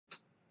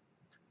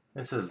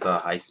This is the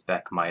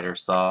HI-Spec miter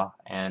saw,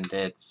 and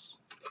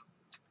it's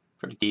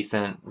pretty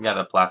decent. We got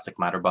a plastic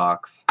miter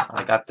box.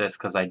 I got this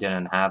because I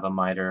didn't have a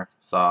miter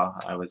saw.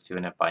 I was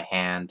doing it by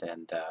hand,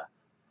 and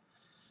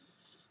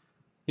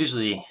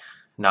usually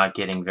not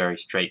getting very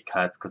straight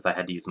cuts because I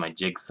had to use my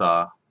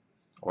jigsaw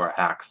or a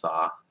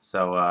hacksaw.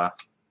 So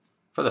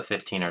for the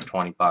 15 or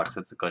 20 bucks,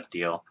 it's a good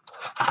deal.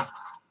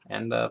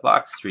 And the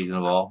box is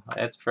reasonable.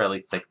 It's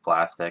fairly thick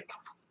plastic.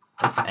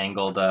 It's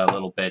angled a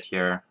little bit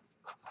here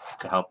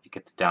to help you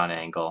get the down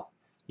angle.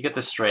 You get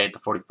the straight, the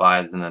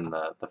 45s, and then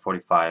the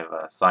 45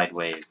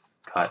 sideways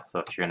cut. So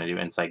if you're going to do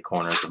inside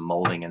corners of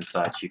molding and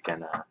such, you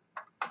can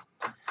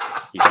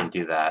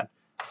do that.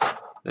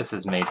 This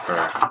is made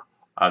for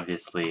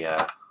obviously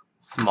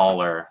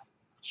smaller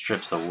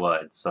strips of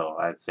wood. So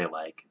I'd say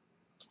like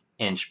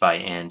inch by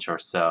inch or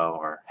so,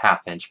 or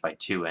half inch by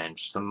 2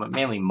 inch. So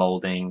mainly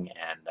molding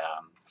and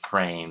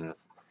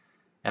frames.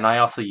 And I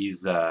also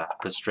use the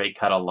straight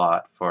cut a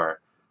lot for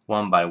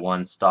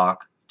 1x1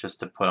 stock,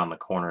 just to put on the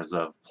corners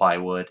of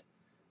plywood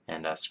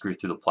and screw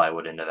through the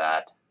plywood into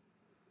that.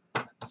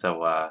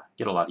 So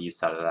get a lot of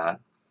use out of that.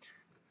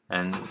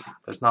 And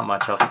there's not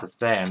much else to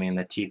say. I mean,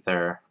 the teeth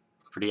are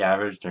pretty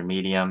average. They're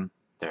medium.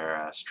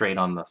 They're straight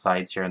on the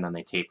sides here, and then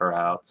they taper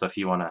out. So if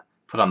you want to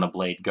put on the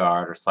blade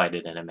guard or slide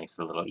it in, it makes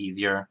it a little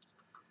easier.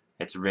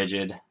 It's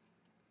rigid,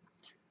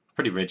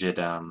 pretty rigid.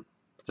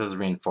 This is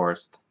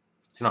reinforced,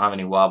 so you don't have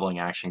any wobbling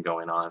action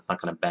going on. It's not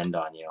going to bend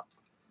on you.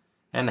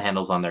 And the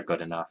handles on there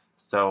good enough.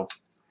 So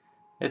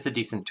it's a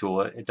decent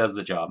tool. It does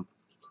the job.